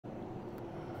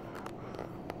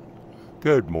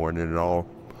Good morning all.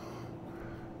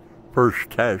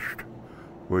 First test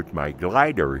with my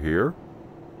glider here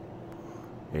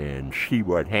and see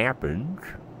what happens.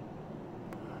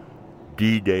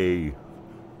 D-Day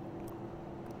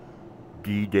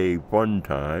fun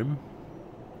time.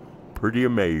 Pretty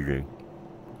amazing.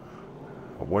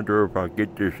 I wonder if I'll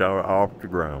get this out off the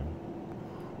ground.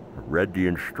 I read the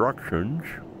instructions.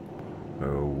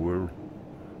 We'll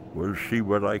see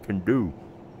what I can do.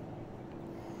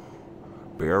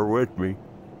 Bear with me.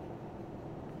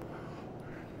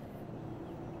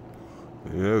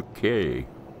 Okay.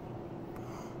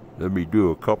 Let me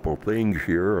do a couple things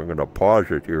here. I'm going to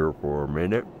pause it here for a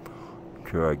minute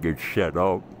until I get set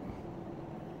up.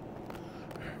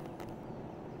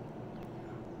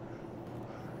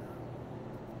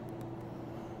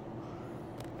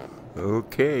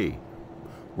 Okay.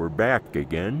 We're back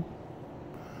again.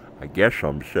 I guess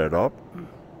I'm set up.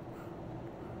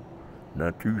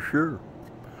 Not too sure.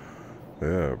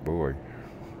 Oh boy.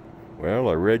 Well,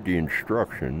 I read the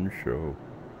instructions, so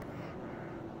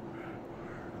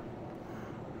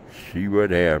see what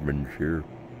happens here.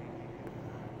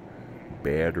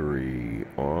 Battery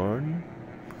on.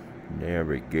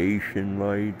 Navigation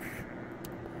lights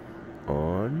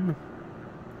on.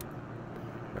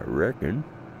 I reckon.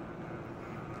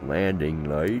 Landing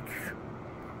lights.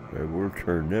 I will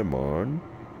turn them on.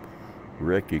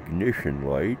 Recognition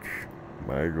lights.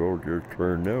 Might as well just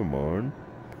turn them on.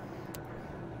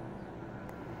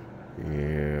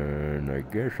 And I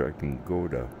guess I can go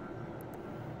to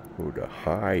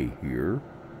high here.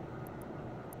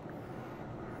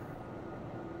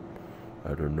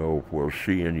 I don't know if we'll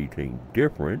see anything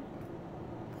different.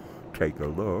 Take a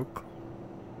look.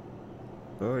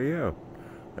 Oh yeah,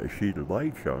 I see the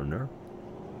lights on there.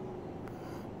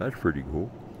 That's pretty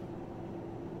cool.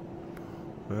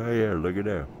 Oh yeah, look at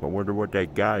that. I wonder what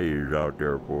that guy is out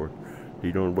there for.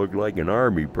 He don't look like an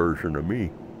army person to me.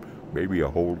 Maybe a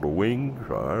hold the wings?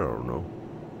 I don't know.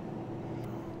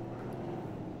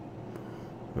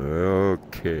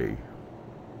 Okay.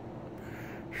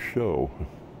 So,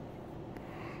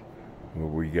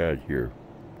 what we got here?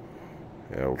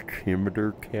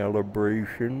 Altimeter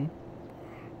calibration.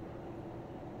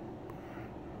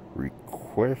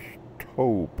 Request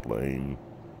tow plane.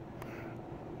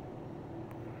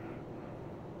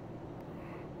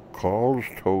 Calls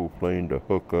tow plane to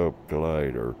hook up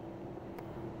glider.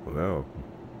 Well,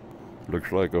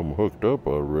 looks like I'm hooked up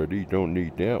already. Don't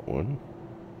need that one.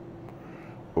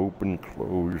 Open,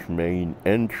 close main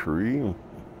entry.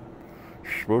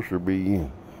 Supposed to be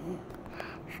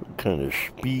some kind of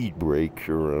speed brakes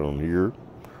around here.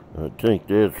 I think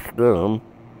that's them.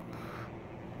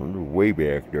 Way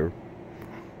back there.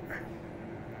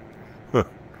 Huh.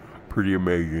 Pretty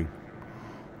amazing.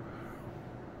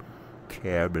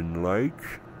 Cabin lights.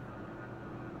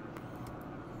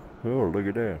 Oh, look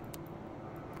at that.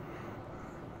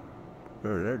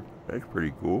 Oh, that's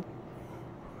pretty cool.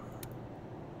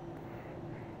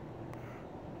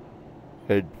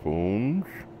 Headphones.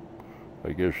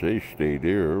 I guess they stay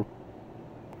there.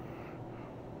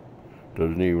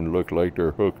 Doesn't even look like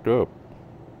they're hooked up.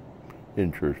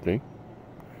 Interesting.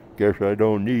 Guess I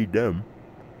don't need them.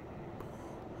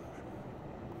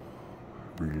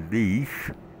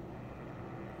 Release.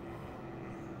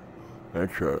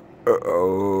 That's a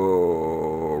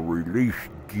release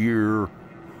gear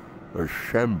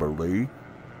assembly.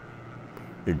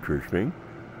 Interesting.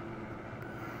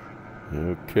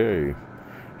 Okay,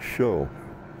 so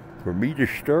for me to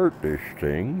start this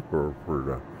thing, for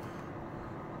the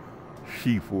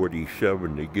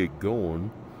C-47 to get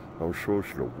going, I'm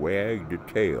supposed to wag the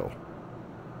tail.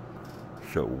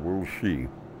 So we'll see.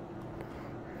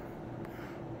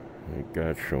 I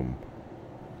got some.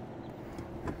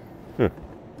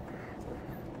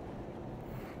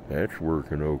 That's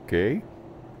working okay.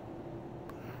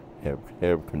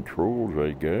 Have controls,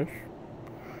 I guess.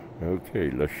 Okay,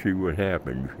 let's see what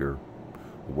happens here.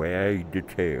 Wag the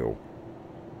tail.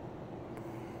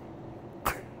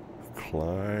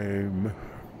 Climb.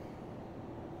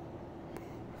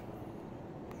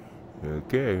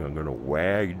 Okay, I'm gonna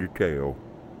wag the tail.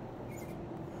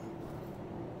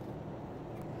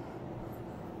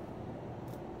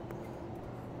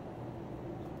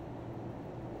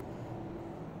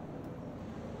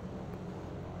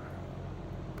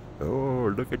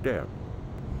 Oh, look at that.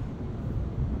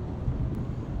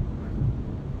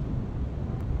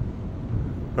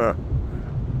 Huh.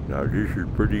 Now this is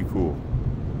pretty cool.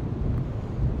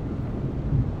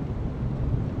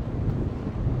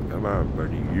 Come on,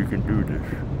 buddy. You can do this.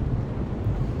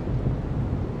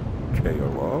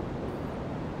 Tail up.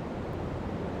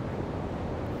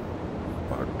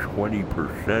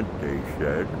 20% they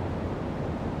said.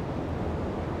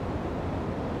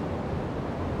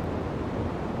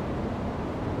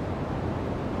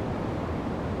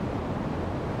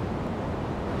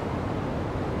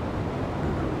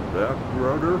 Left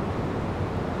rudder.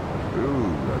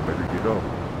 Ooh, I better get up.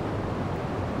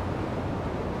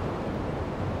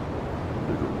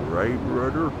 Little right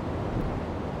rudder.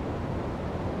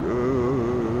 Good.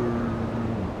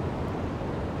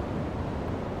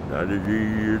 Not as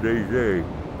easy as they say.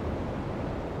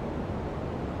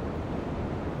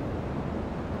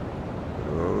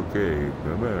 Okay,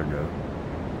 come on now.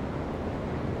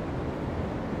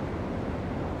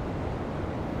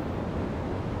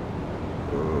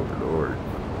 Oh, Lord.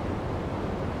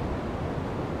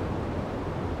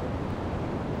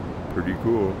 Pretty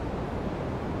cool.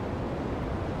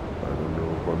 I don't know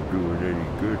if I'm doing any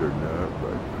good or not,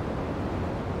 but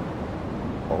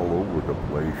all over the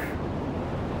place.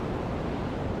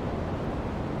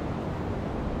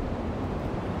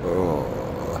 Oh,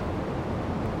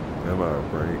 come on,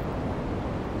 Frank.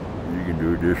 You can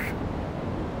do this.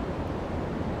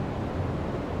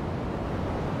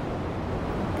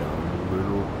 Down a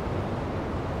little.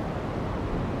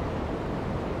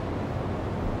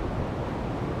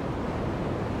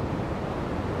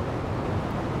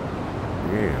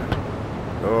 Yeah.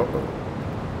 Uh-oh.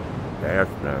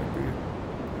 That's not good.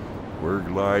 We're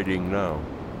gliding now.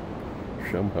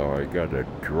 Somehow I gotta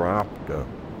drop the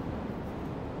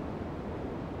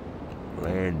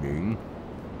landing.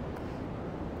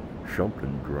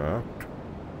 Something dropped.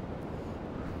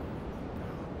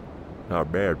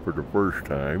 Not bad for the first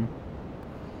time.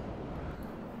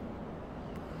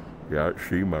 Yeah,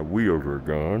 see, my wheels are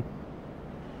gone.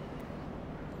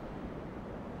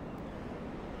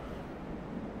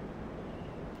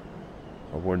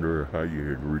 I wonder how you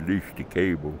had released the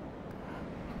cable.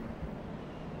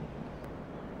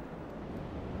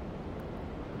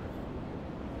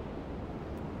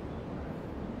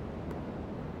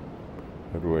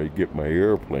 How do I get my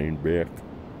airplane back?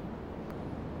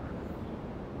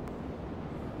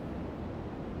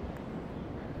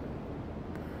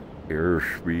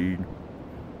 Airspeed.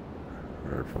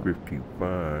 That's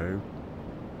 55.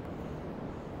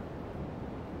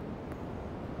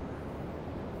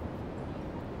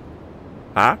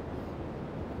 Huh?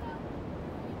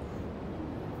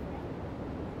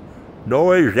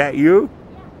 No, is that you?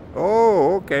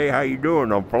 Oh, okay. How you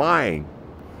doing? I'm flying.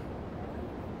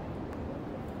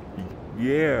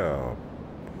 Yeah.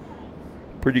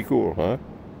 Pretty cool, huh?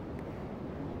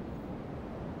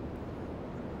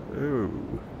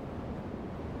 Ooh.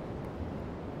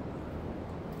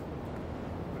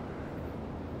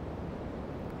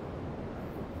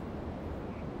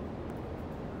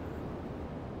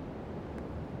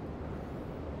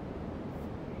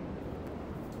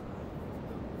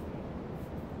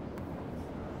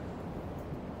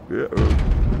 Uh-oh.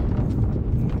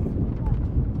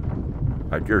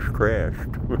 I just crashed.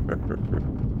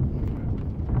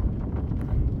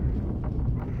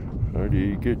 How do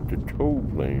you get the tow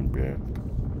plane back?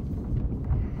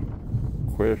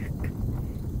 Quest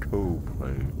tow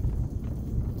plane.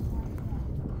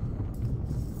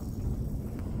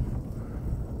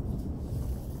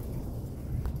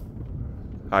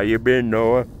 How you been,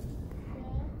 Noah?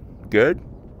 Good?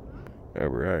 All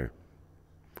right.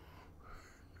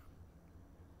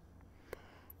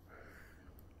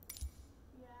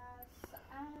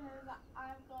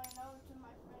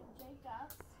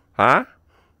 Huh?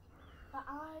 I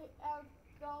am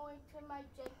going to my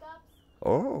Jacobs.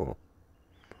 Oh.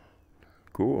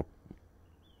 Cool.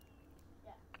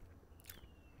 Yeah.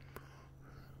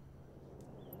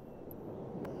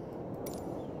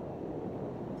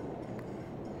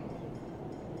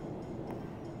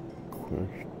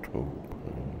 Quest tow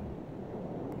plane.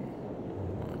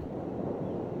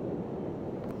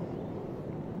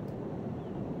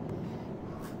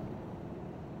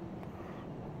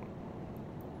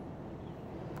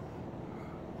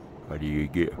 How do you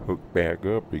get hooked back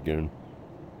up again?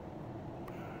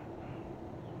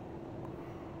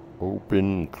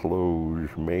 Open, close,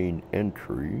 main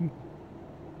entry.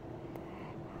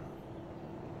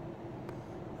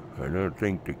 I don't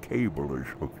think the cable is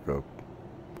hooked up.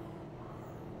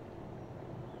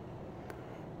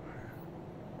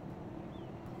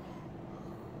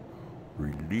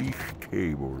 Release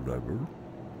cable lever.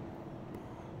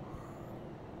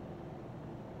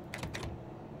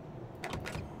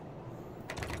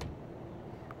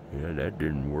 Yeah, that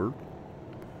didn't work.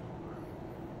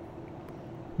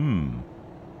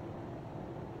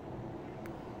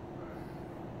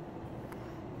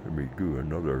 Let me do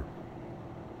another.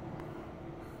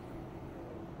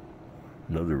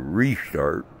 Another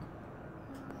restart.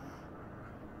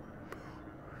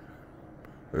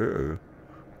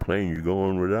 Plane's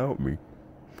going without me.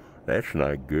 That's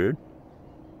not good.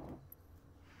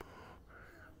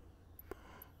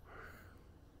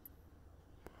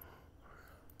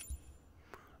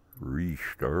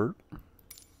 Restart.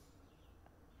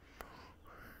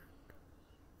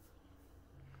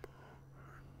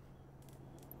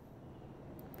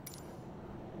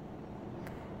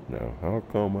 Now, how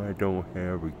come I don't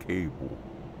have a cable?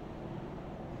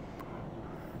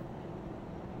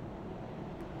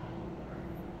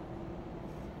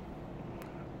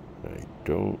 I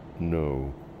don't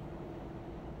know.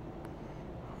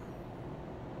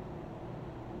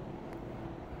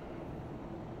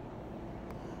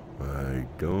 I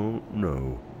don't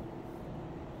know.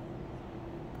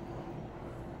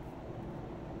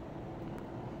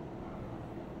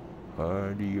 How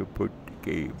do you put the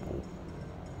cable?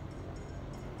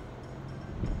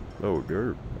 Oh,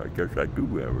 there. I guess I do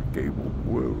have a cable.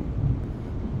 Whoa.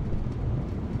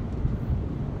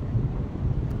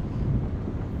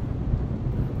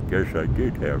 Guess I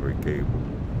did have a cable.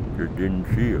 Just didn't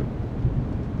see it.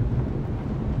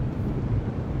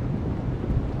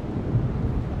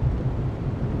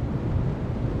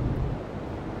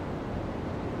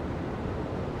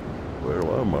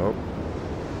 Well, I'm up.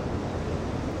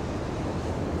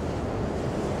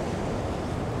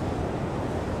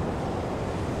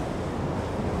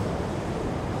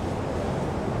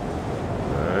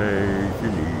 Nice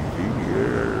and easy.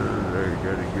 Yeah, I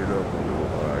gotta get up a little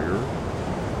higher.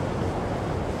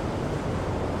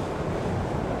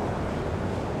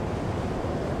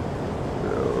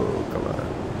 Oh, come on.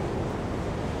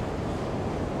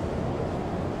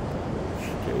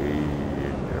 Stay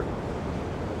in there.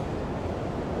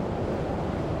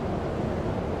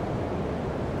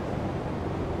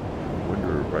 I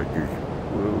wonder if I just,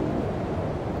 whoa,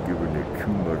 giving it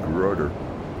too much rudder.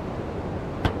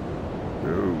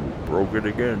 Oh, broke it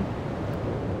again.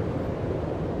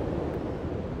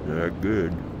 Not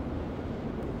good.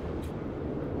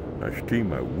 I see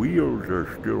my wheels are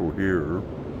still here.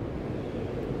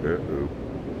 Uh-oh.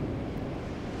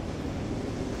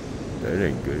 That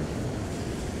ain't good.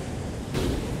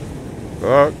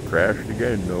 Oh, crashed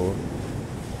again, Noah.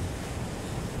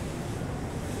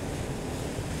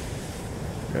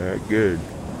 Not good.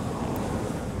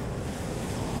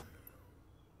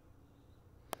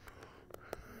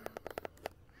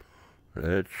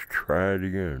 Let's try it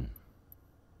again.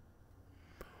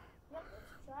 Yep,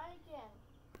 let's try again.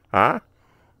 Huh?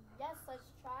 Yes,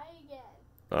 let's try again.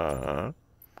 Uh-huh.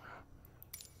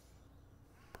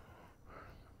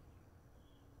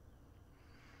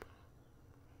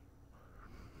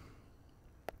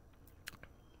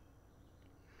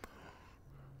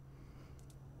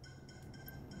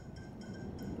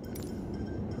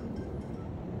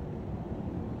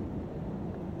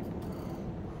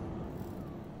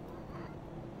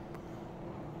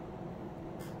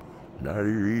 Not as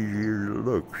easy as it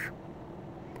looks.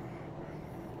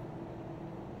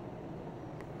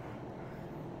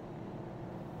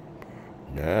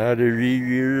 Not as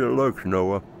easy as it looks,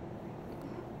 Noah.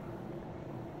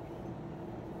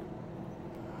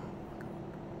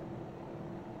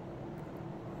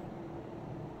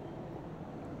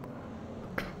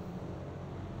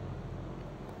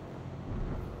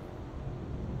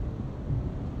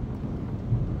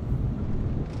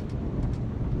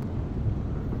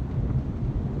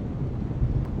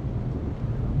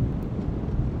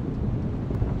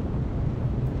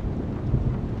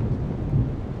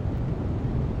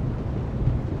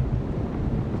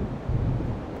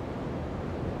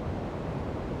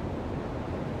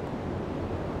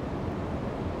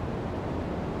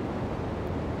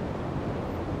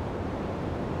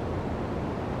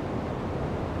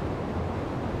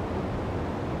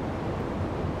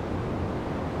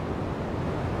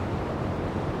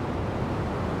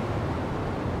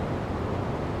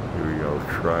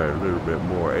 Try a little bit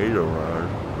more aileron.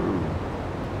 Ooh.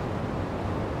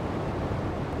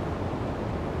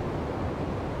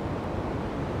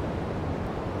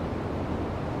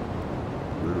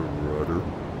 Little rudder.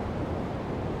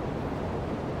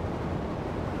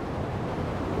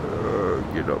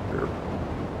 Get up there.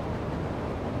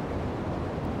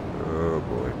 Oh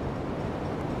boy.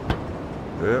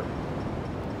 Yep.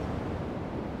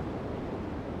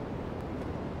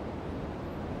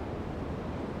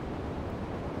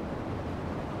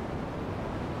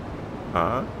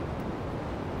 Huh?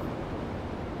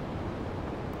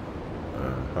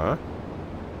 Uh-huh.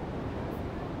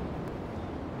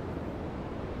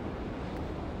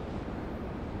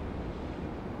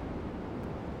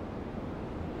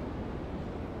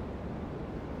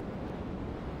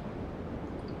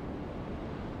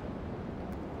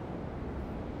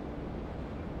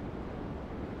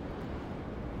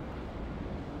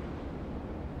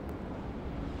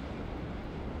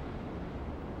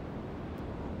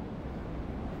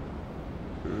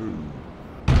 Ooh,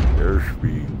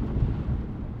 airspeed.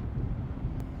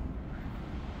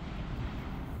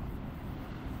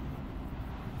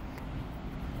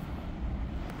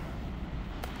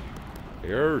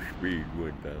 Airspeed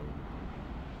went down.